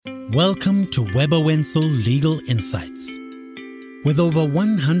Welcome to Weber Wenzel Legal Insights. With over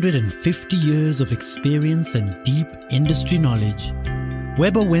 150 years of experience and deep industry knowledge,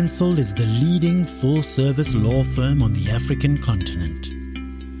 Weber Wenzel is the leading full-service law firm on the African continent.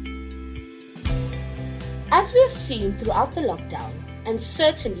 As we have seen throughout the lockdown, and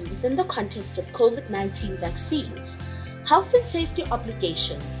certainly within the context of COVID-19 vaccines, health and safety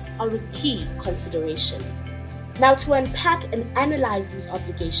obligations are a key consideration. Now, to unpack and analyze these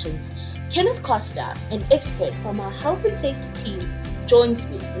obligations, Kenneth Coster, an expert from our health and safety team, joins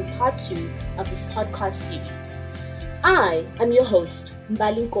me in part 2 of this podcast series. I am your host,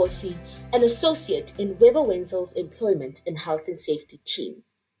 Mbali Nkosi, an associate in Weber Wenzel's Employment and Health and Safety team.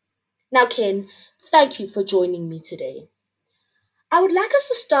 Now, Ken, thank you for joining me today. I would like us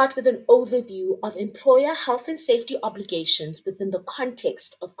to start with an overview of employer health and safety obligations within the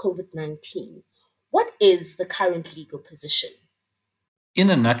context of COVID-19. What is the current legal position? In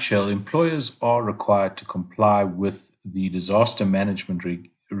a nutshell, employers are required to comply with the disaster management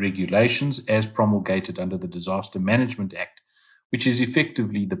regulations as promulgated under the Disaster Management Act, which is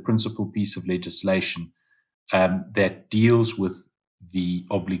effectively the principal piece of legislation that deals with the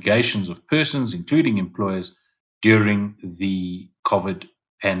obligations of persons, including employers, during the COVID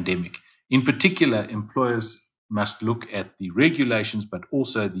pandemic. In particular, employers must look at the regulations, but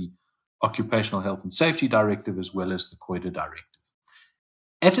also the Occupational Health and Safety Directive, as well as the COIDA Directive.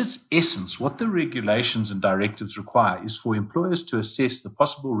 At its essence, what the regulations and directives require is for employers to assess the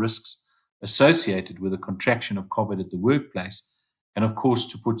possible risks associated with a contraction of COVID at the workplace, and of course,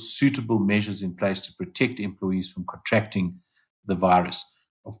 to put suitable measures in place to protect employees from contracting the virus.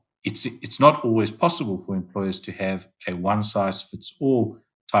 It's not always possible for employers to have a one-size-fits-all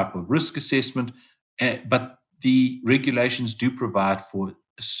type of risk assessment, but the regulations do provide for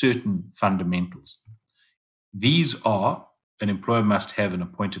certain fundamentals. These are: an employer must have an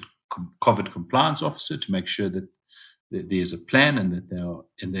appointed COVID compliance officer to make sure that there's a plan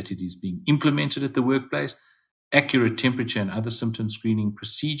and that it is being implemented at the workplace, accurate temperature and other symptom screening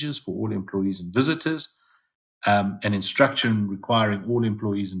procedures for all employees and visitors, an instruction requiring all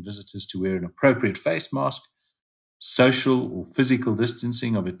employees and visitors to wear an appropriate face mask, social or physical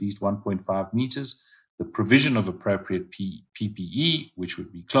distancing of at least 1.5 meters, the provision of appropriate PPE, which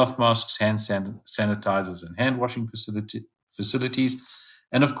would be cloth masks, hand sanitizers, and hand washing facilities,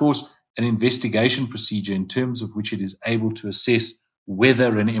 and of course, an investigation procedure in terms of which it is able to assess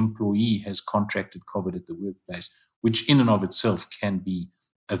whether an employee has contracted COVID at the workplace, which in and of itself can be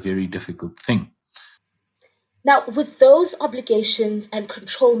a very difficult thing. Now, with those obligations and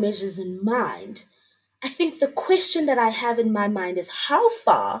control measures in mind, I think the question that I have in my mind is, how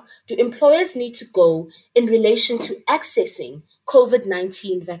far do employers need to go in relation to accessing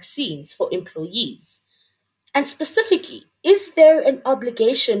COVID-19 vaccines for employees? And specifically, is there an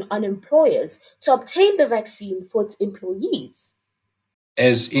obligation on employers to obtain the vaccine for its employees?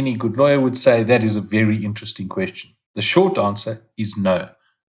 As any good lawyer would say, that is a very interesting question. The short answer is no.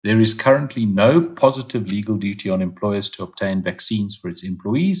 There is currently no positive legal duty on employers to obtain vaccines for its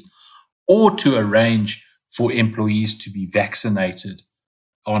employees or to arrange for employees to be vaccinated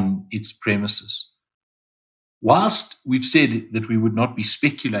on its premises. Whilst we've said that we would not be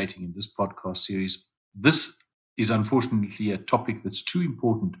speculating in this podcast series, this is unfortunately a topic that's too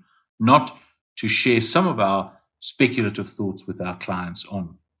important not to share some of our speculative thoughts with our clients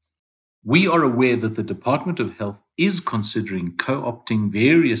on. We are aware that the Department of Health is considering co-opting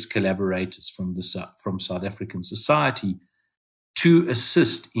various collaborators from South African society to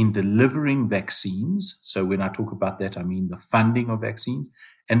assist in delivering vaccines. So when I talk about that, I mean the funding of vaccines,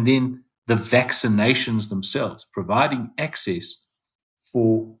 and then the vaccinations themselves, providing access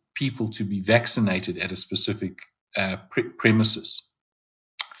for people to be vaccinated at a specific premises.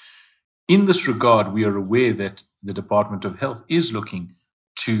 In this regard, we are aware that the Department of Health is looking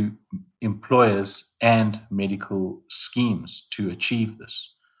to employers and medical schemes to achieve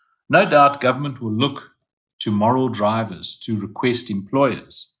this. No doubt government will look to moral drivers to request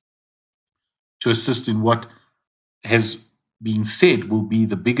employers to assist in what has been said will be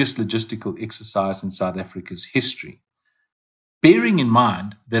the biggest logistical exercise in South Africa's history. Bearing in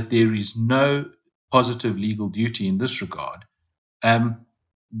mind that there is no positive legal duty in this regard,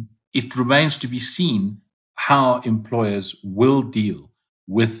 it remains to be seen how employers will deal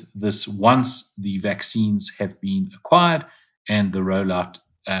with this once the vaccines have been acquired and the rollout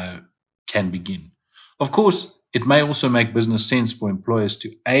can begin. Of course, it may also make business sense for employers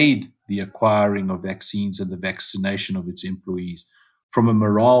to aid the acquiring of vaccines and the vaccination of its employees from a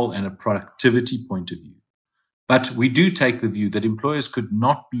morale and a productivity point of view. But we do take the view that employers could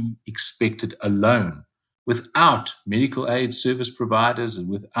not be expected alone without medical aid service providers and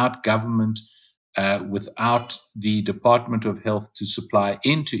without government, without the Department of Health to supply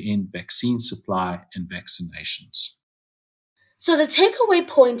end-to-end vaccine supply and vaccinations. So the takeaway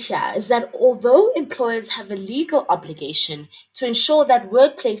point here is that although employers have a legal obligation to ensure that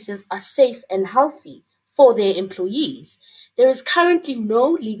workplaces are safe and healthy for their employees, there is currently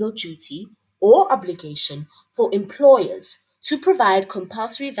no legal duty or obligation for employers to provide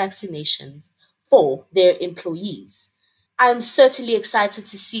compulsory vaccinations for their employees. I'm certainly excited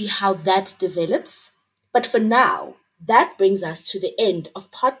to see how that develops, but for now, that brings us to the end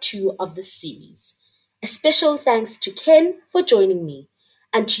of part 2 of this series. A special thanks to Ken for joining me,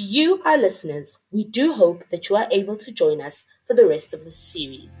 and to you, our listeners. We do hope that you are able to join us for the rest of this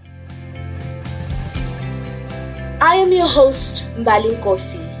series. I am your host, Mbali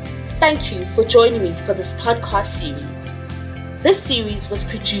Nkosi. Thank you for joining me for this podcast series. This series was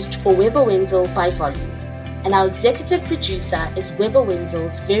produced for Weber Wenzel by Volume, and our executive producer is Weber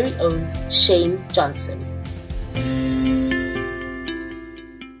Wenzel's very own Shane Johnson.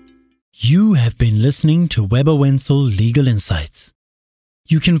 You have been listening to Weber Wenzel Legal Insights.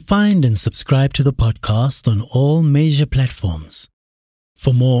 You can find and subscribe to the podcast on all major platforms.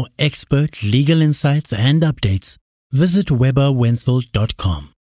 For more expert legal insights and updates, visit weberwenzel.com.